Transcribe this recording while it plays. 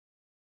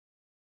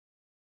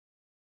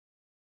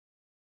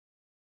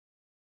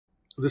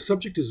The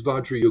subject is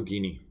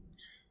Vajrayogini.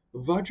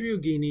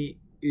 Vajrayogini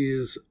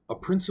is a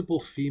principal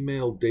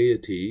female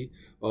deity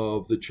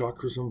of the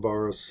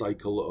Chakrasamvara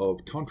cycle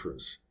of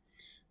tantras.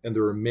 And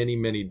there are many,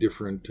 many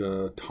different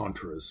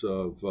tantras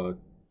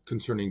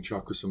concerning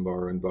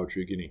Chakrasamvara and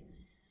Vajrayogini.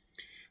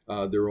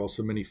 There are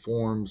also many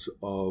forms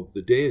of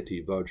the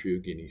deity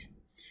Vajrayogini.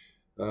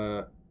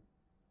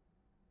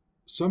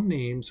 Some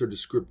names are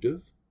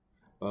descriptive,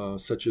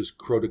 such as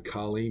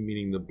Krodakali,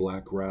 meaning the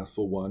black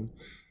wrathful one.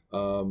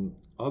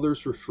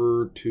 Others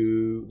refer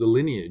to the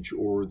lineage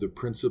or the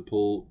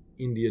principal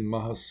Indian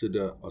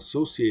Mahasiddha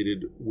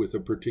associated with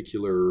a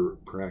particular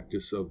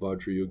practice of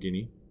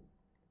Vajrayogini.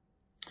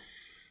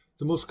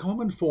 The most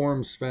common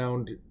forms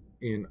found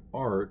in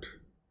art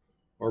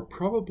are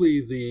probably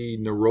the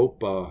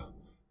Naropa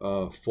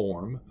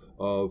form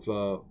of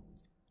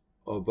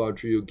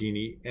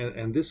Vajrayogini,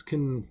 and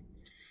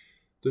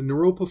the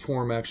Naropa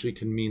form actually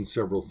can mean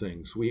several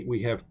things.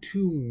 We have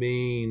two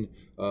main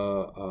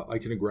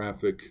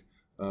iconographic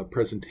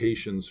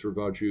presentations for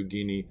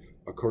Vajrayogini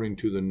according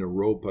to the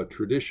Naropa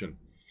tradition.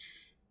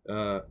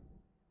 The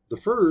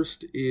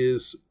first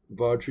is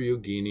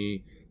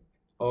Vajrayogini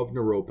of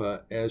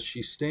Naropa as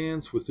she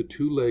stands with the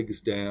two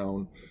legs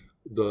down,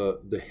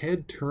 the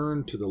head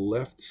turned to the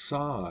left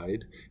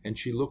side, and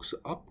she looks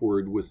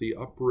upward with the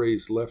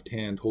upraised left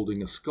hand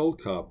holding a skull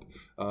cup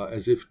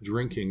as if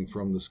drinking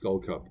from the skull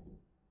cup.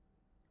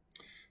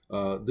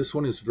 This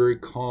one is very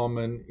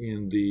common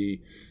in the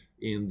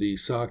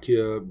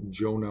Sakya,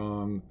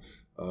 Jonang,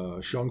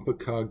 Shangpa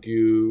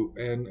Kagyu,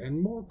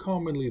 and more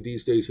commonly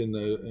these days in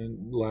the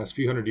last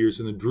few hundred years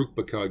in the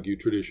Drukpa Kagyu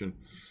tradition.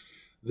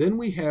 Then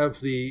we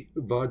have the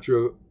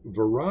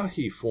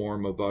Vajravarahi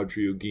form of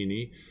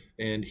Vajrayogini,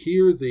 and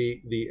here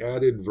the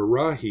added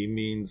Varahi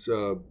means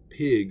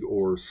pig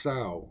or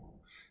sow,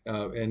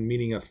 and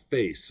meaning a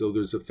face. So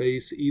there's a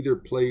face either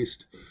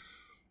placed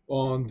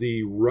on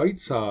the right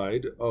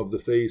side of the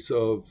face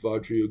of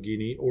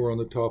Vajrayogini or on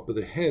the top of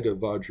the head of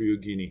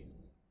Vajrayogini.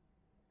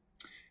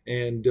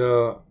 And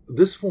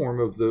this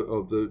form of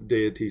the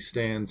deity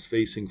stands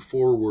facing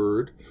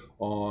forward,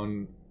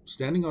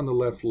 standing on the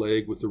left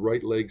leg with the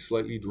right leg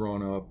slightly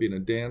drawn up in a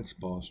dance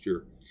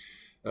posture.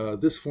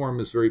 This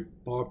form is very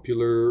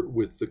popular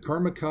with the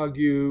Karma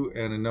Kagyu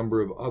and a number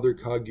of other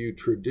Kagyu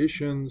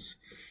traditions.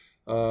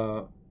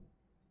 And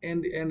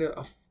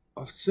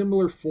a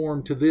similar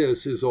form to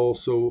this is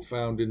also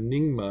found in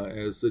Nyingma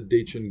as the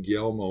Dechen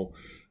Gyalmo,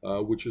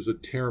 which is a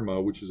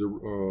terma, which is a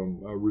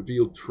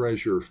revealed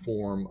treasure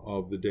form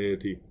of the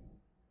deity.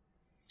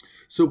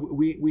 So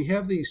we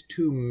have these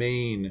two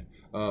main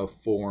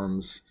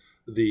forms,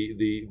 the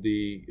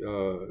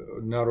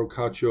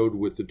Narokachod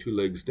with the two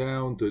legs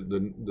down,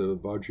 the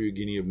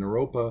Vajrayogini of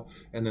Naropa,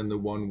 and then the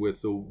one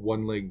with the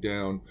one leg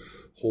down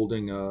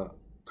holding a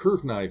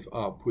curved knife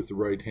up with the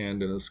right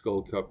hand and a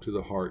skull cup to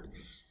the heart.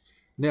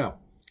 Now,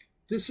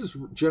 this is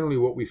generally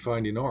what we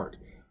find in art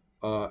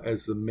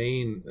as the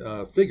main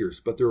figures,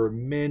 but there are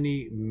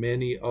many,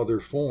 many other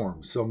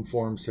forms. Some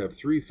forms have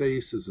 3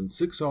 faces and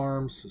 6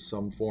 arms.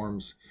 Some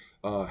forms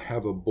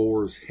have a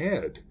boar's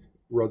head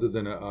rather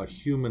than a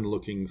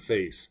human-looking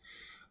face.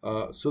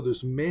 So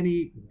there's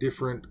many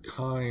different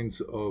kinds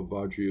of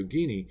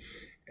Vajrayogini.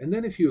 And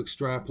then if you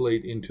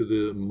extrapolate into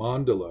the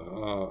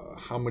mandala,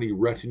 how many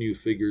retinue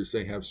figures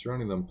they have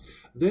surrounding them,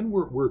 then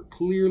we're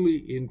clearly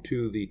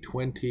into the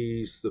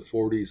 20s, the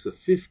 40s, the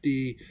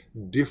 50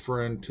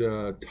 different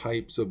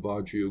types of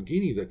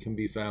Vajrayogini that can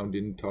be found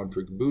in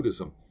Tantric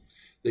Buddhism.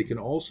 They can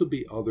also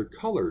be other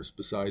colors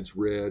besides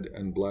red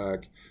and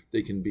black.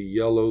 They can be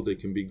yellow, they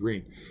can be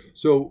green.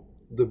 So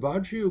the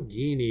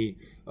Vajrayogini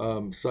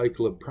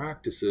cycle of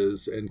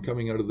practices and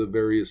coming out of the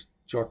various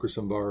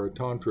Chakrasamvara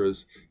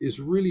tantras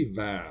is really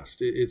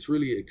vast. It's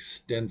really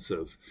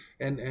extensive,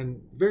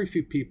 and very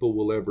few people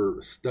will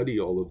ever study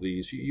all of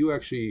these. You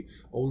actually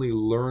only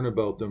learn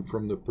about them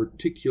from the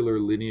particular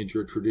lineage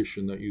or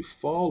tradition that you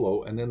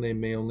follow, and then they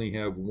may only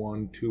have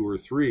 1, 2, or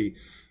 3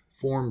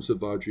 forms of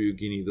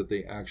Vajrayogini that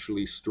they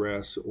actually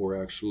stress or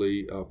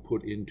actually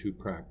put into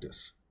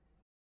practice.